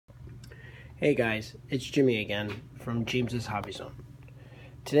Hey guys, it's Jimmy again from James's Hobby Zone.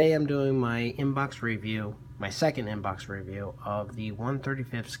 Today I'm doing my inbox review, my second inbox review of the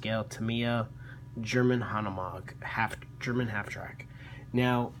 1/35th scale Tamyia German Hanomag German HalfTrack.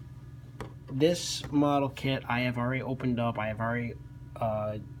 Now, this model kit I have already opened up. I have already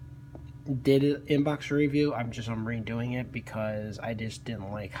did an inbox review. I'm redoing it because I just didn't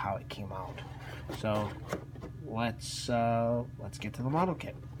like how it came out. So let's get to the model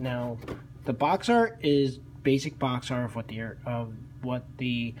kit. Now, the box art is basic box art of what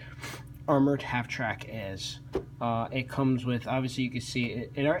the armored HalfTrack is. It comes with, obviously you can see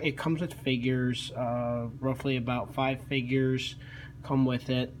it comes with figures, roughly about 5 figures come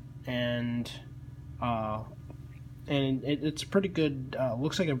with it, and it's pretty good.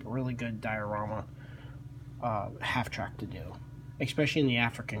 Looks like a really good diorama HalfTrack to do, especially in the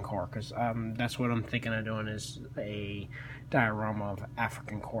African core, because that's what I'm thinking of doing, is a diorama of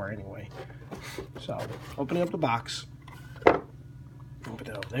African core anyway. So, opening up the box, open it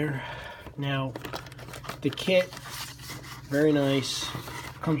up there. Now, the kit, very nice,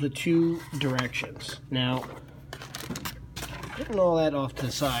 comes with 2 directions. Now, putting all that off to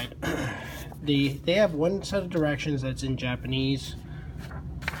the side, they have one set of directions that's in Japanese,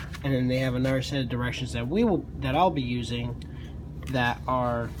 and then they have another set of directions that I'll be using that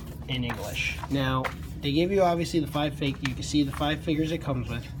are in English. Now, they give you obviously the 5 figures. You can see the 5 figures it comes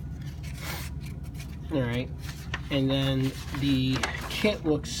with. All right, and then the kit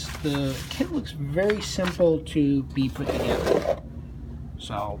looks very simple to be put together.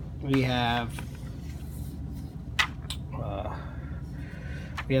 So we have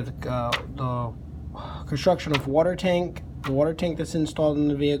the construction of water tank, the water tank that's installed in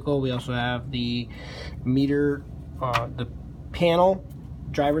the vehicle. We also have the meter, the panel,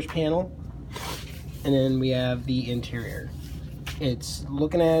 driver's panel, and then we have the interior. It's,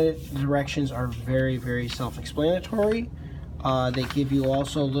 looking at it, the directions are very, very self-explanatory. They give you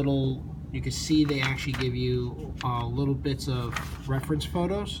also little, you can see they actually give you little bits of reference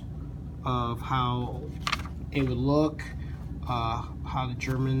photos of how it would look, how the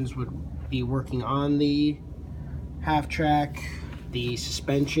Germans would be working on the HalfTrack, the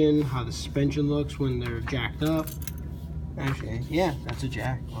suspension, how the suspension looks when they're jacked up. Actually, yeah, that's a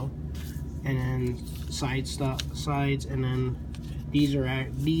jack. Well, and then sides, and then these,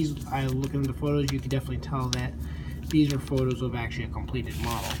 I looking at the photos, you can definitely tell that these are photos of actually a completed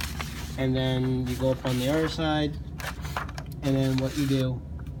model. And then you go up on the other side, and then what you do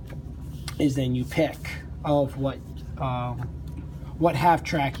is then you pick of what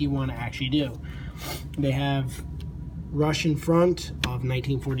HalfTrack you want to actually do. They have Russian front of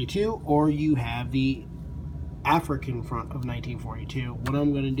 1942, or you have the African front of 1942. What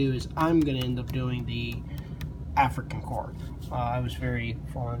I'm going to do is I'm going to end up doing the African core. I was very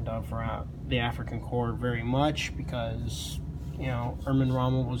fond of the African core very much because, you know, Erman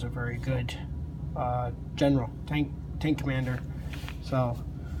Rommel was a very good general, tank commander. So,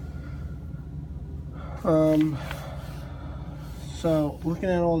 looking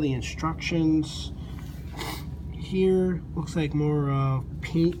at all the instructions here, looks like more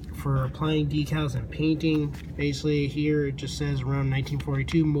paint for applying decals and painting. Basically, here it just says around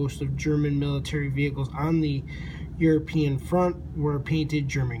 1942, most of German military vehicles on the European front were painted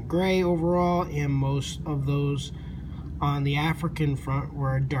German gray overall, and most of those on the African front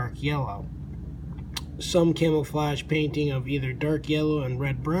were dark yellow. Some camouflage painting of either dark yellow and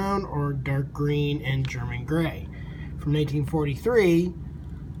red brown, or dark green and German gray. From 1943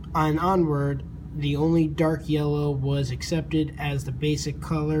 on onward, the only dark yellow was accepted as the basic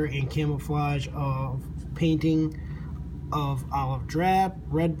color, and camouflage of painting of olive drab,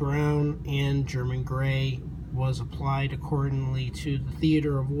 red brown, and German gray was applied accordingly to the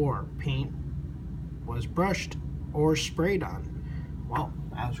theater of war. Paint was brushed or sprayed on. Wow,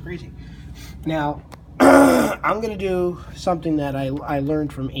 that was crazy. Now, I'm going to do something that I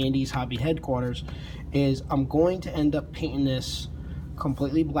learned from Andy's Hobby Headquarters, is I'm going to end up painting this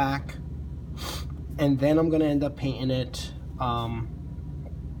completely black, and then I'm going to end up painting it, I'm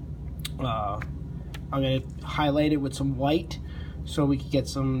going to highlight it with some white so we can get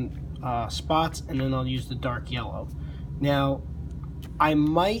some spots, and then I'll use the dark yellow. Now, I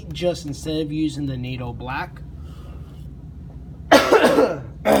might just, instead of using the NATO black,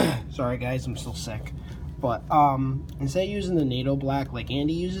 sorry guys, I'm still sick, but instead of using the NATO black like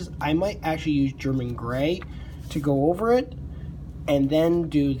Andy uses, I might actually use German gray to go over it, and then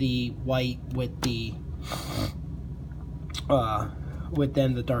do the white with the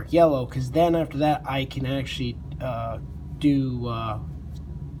then the dark yellow, because then after that I can actually do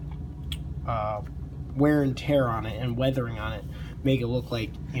wear and tear on it and weathering on it. make it look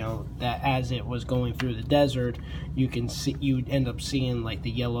like, you know, that as it was going through the desert, you can see, you'd end up seeing like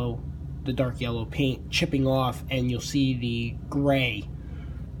the yellow, the dark yellow paint chipping off, and you'll see the gray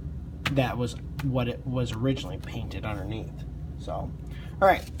that was what it was originally painted underneath. So, all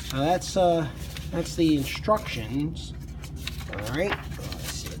right, so that's the instructions. All right,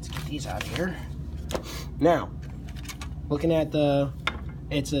 let's see, let's get these out of here. Now, looking at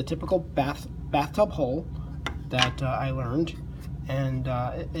it's a typical bathtub hole that I learned, and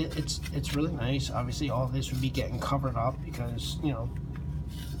it's really nice. Obviously, all of this would be getting covered up because, you know,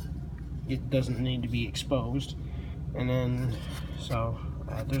 it doesn't need to be exposed. And then, so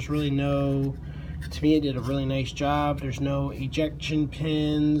there's really no, to me, it did a really nice job. There's no ejection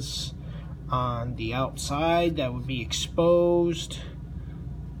pins on the outside that would be exposed.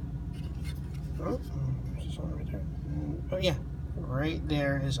 Oh, right there. Oh yeah, right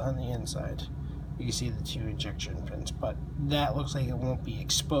there is on the inside. You can see the 2 ejection pins, but that looks like it won't be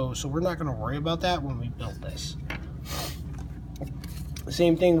exposed, so we're not going to worry about that when we build this.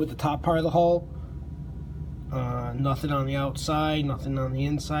 Same thing with the top part of the hull. Nothing on the outside, nothing on the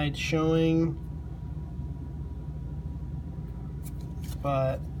inside showing.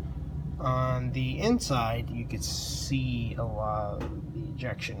 But on the inside, you could see a lot of the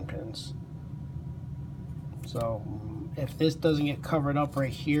ejection pins. So if this doesn't get covered up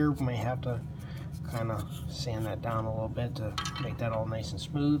right here, we may have to kind of sand that down a little bit to make that all nice and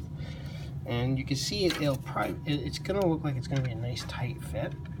smooth. And you can see it's gonna look like it's gonna be a nice tight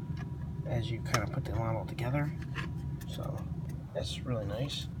fit as you kind of put the model together. So that's really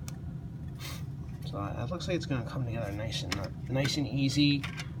nice. So it looks like it's gonna come together nice and easy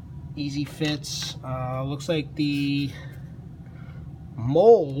fits. Looks like the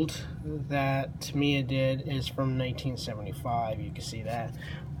mold that Tamyia did is from 1975. You can see that,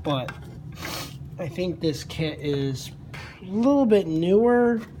 but I think this kit is a little bit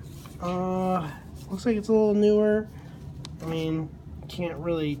newer. Looks like it's a little newer. I mean, can't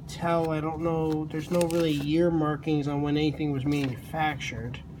really tell. I don't know. There's no really year markings on when anything was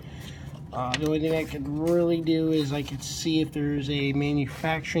manufactured. The only thing I could really do is I could see if there's a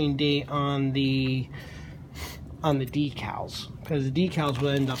manufacturing date on the decals, because the decals will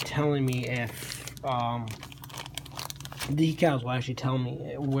end up telling me if the decals will actually tell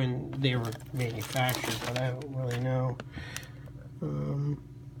me when they were manufactured, but I don't really know.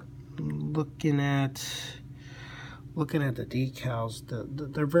 Looking at the decals,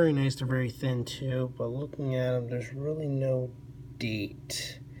 they're very nice. They're very thin too, but looking at them, there's really no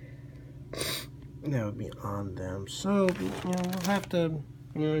date that would be on them. So, you know, we'll have to,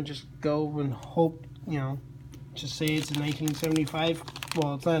 you know, just go and hope, you know, just say it's a 1975.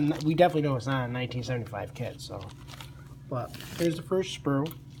 Well, it's not. We definitely know it's not a 1975 kit. So, but here's the first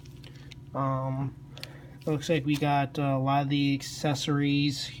sprue. Looks like we got a lot of the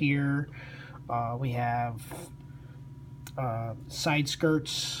accessories here. We have side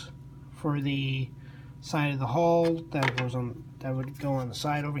skirts for the side of the hull that would go on the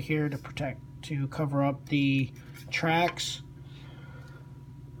side over here to cover up the tracks.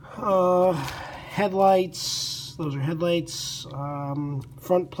 Headlights, those are headlights.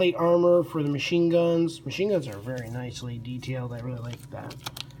 Front plate armor for the machine guns. Machine guns are very nicely detailed. I really like that.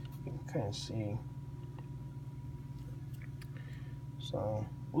 You can kind of see. So,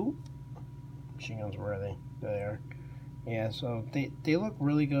 ooh, machine guns, where are they? There they are. Yeah, so they look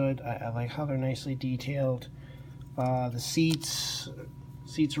really good. I like how they're nicely detailed. The seats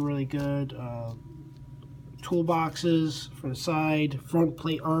are really good. Toolboxes for the side, front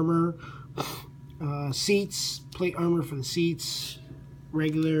plate armor, seats, plate armor for the seats,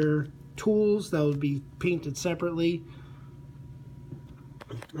 regular tools that would be painted separately.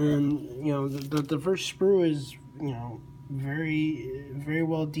 And, you know, the first sprue is, you know, very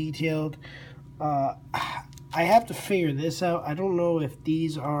well detailed. I have to figure this out. I don't know if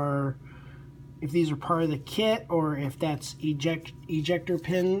these are part of the kit or if that's ejector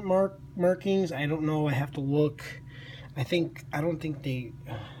pin markings. I don't know. I have to look. I don't think they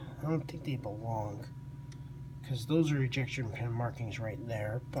belong, because those are ejection pin markings right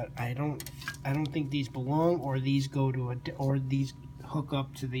there. But I don't think these belong, or these go to or these hook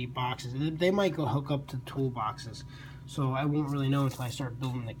up to the boxes. They might go hook up to toolboxes. So I won't really know until I start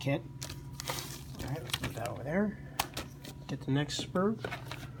building the kit. Alright, let's put that over there. Get the next sprue.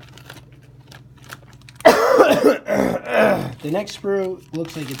 The next sprue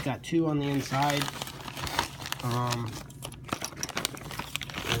looks like it's got 2 on the inside.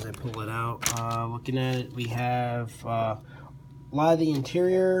 As I pull it out, looking at it, we have a lot of the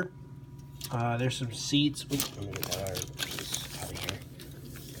interior. There's some seats. Oops, let me get that piece out of here,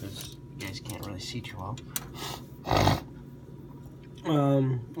 because you guys can't really see too well.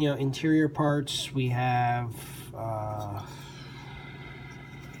 You know, interior parts, we have,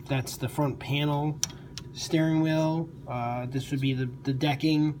 that's the front panel steering wheel. This would be the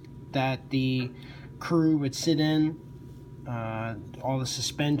decking that the crew would sit in. All the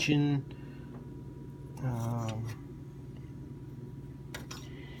suspension.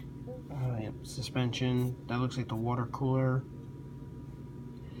 Yep, suspension. That looks like the water cooler.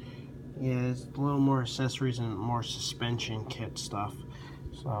 Yeah, there's a little more accessories and more suspension kit stuff.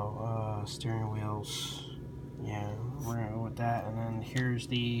 So, steering wheels. Yeah, we're gonna go with that. And then here's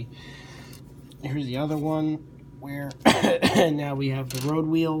the other one where now we have the road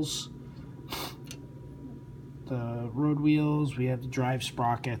wheels. The road wheels. We have the drive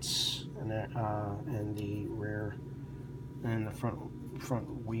sprockets and the rear and the front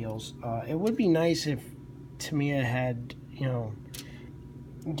wheels. It would be nice if Tamyia had, you know,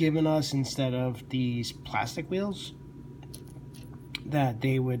 given us, instead of these plastic wheels, that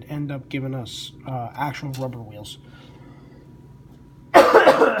they would end up giving us actual rubber wheels.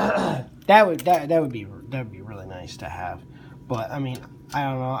 that would be really nice to have. But I mean, I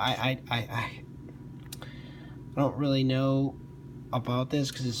don't know. I don't really know about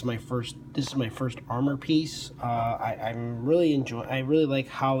this because this is my first armor piece. I really like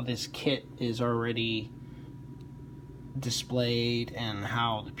how this kit is already displayed and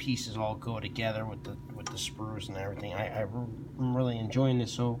how the pieces all go together with the sprues and everything. I'm really enjoying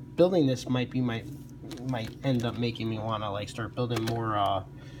this. So building this might end up making me want to like start building more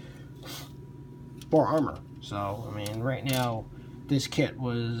armor. So I mean, right now this kit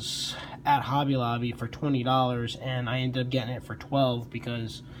was at Hobby Lobby for $20 and I ended up getting it for $12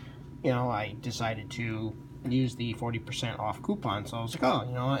 because, you know, I decided to use the 40% off coupon. So I was like, oh,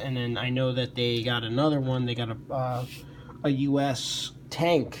 you know, and then I know that they got another one. They got a US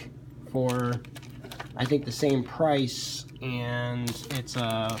tank for, I think, the same price, and it's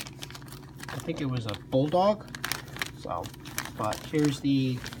I think it was a Bulldog. So, but here's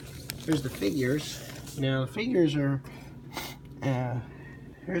the figures. Now the figures are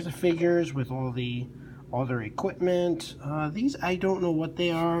here's the figures with all their equipment. These, I don't know what they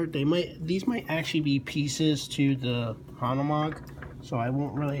are. These might actually be pieces to the Hanomag, so I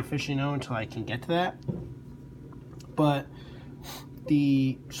won't really officially know until I can get to that. But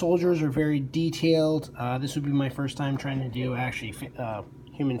the soldiers are very detailed. This would be my first time trying to do actually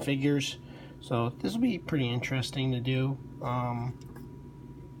human figures, so this will be pretty interesting to do.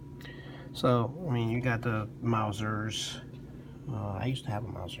 So I mean, you got the Mausers. I used to have a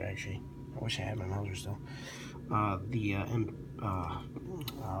Mauser, actually. I wish I had my Mauser still.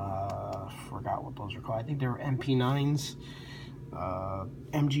 Forgot what those are called. I think they were MP9s.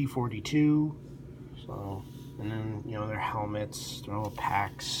 MG42. So, and then, you know, their helmets, their little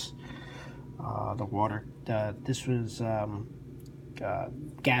packs. The water. This was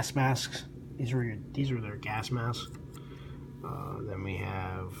gas masks. These were their gas masks. Then we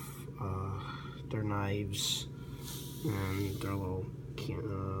have their knives. And their little,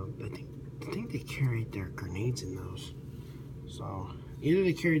 I think they carried their grenades in those. So either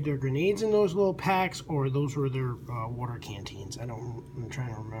they carried their grenades in those little packs, or those were their water canteens. I'm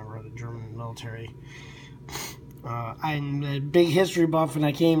trying to remember the German military. I'm a big history buff, and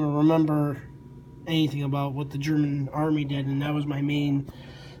I can't even remember anything about what the German army did, and that was my main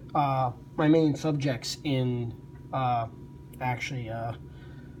subjects in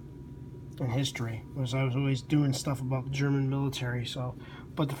in history, was I was always doing stuff about the German military. So,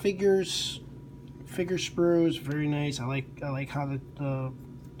 but the figure sprues, very nice. I like how the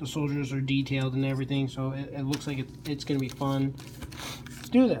soldiers are detailed and everything. So it looks like it's gonna be fun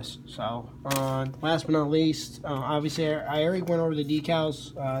to do this. So last but not least, obviously I already went over the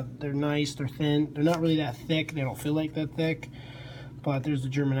decals. They're nice. They're thin. They're not really that thick. They don't feel like that thick. But there's the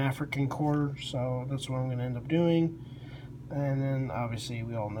German African quarter, so that's what I'm gonna end up doing. And then obviously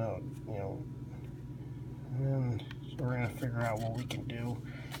we all know, you know, and then so we're gonna figure out what we can do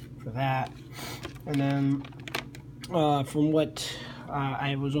for that. And then from what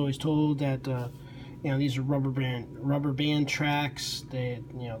I was always told, that you know, these are rubber band tracks. They're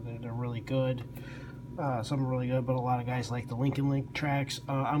really good. Some are really good, but a lot of guys like the Lincoln Link tracks.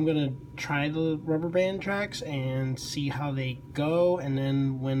 I'm gonna try the rubber band tracks and see how they go, and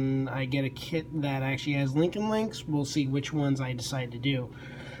then when I get a kit that actually has Lincoln Links, we'll see which ones I decide to do.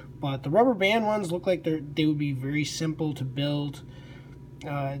 But the rubber band ones look like they would be very simple to build.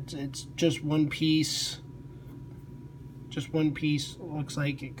 It's just one piece. Just one piece. Looks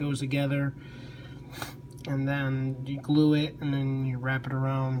like it goes together, and then you glue it, and then you wrap it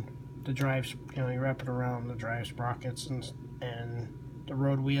around the drives. You know, you wrap it around the drive sprockets and the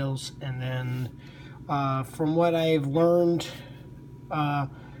road wheels. And then from what I've learned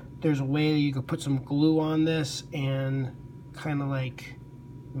there's a way that you could put some glue on this and kind of like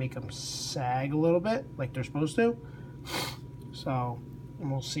make them sag a little bit like they're supposed to. So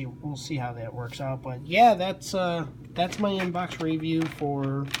we'll see how that works out. But yeah, that's my inbox review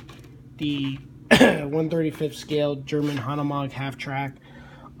for the 1/35 scale German Hanomag Half-Track.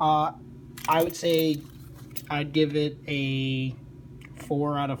 I would say I'd give it a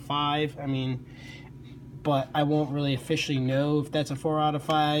 4 out of 5. I mean, but I won't really officially know if that's a 4 out of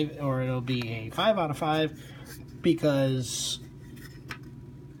 5 or it'll be a 5 out of 5 because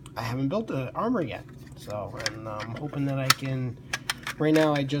I haven't built the armor yet. So, and I'm hoping that I can. Right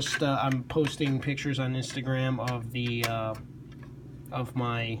now, I'm posting pictures on Instagram of the of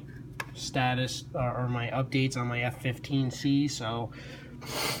my status or my updates on my F-15C. So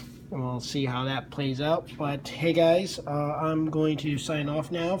we'll see how that plays out. But hey guys, I'm going to sign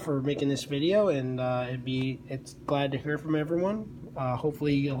off now for making this video, and it's glad to hear from everyone.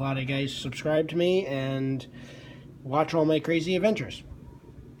 Hopefully a lot of guys subscribe to me and watch all my crazy adventures.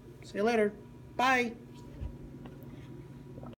 See you later. Bye.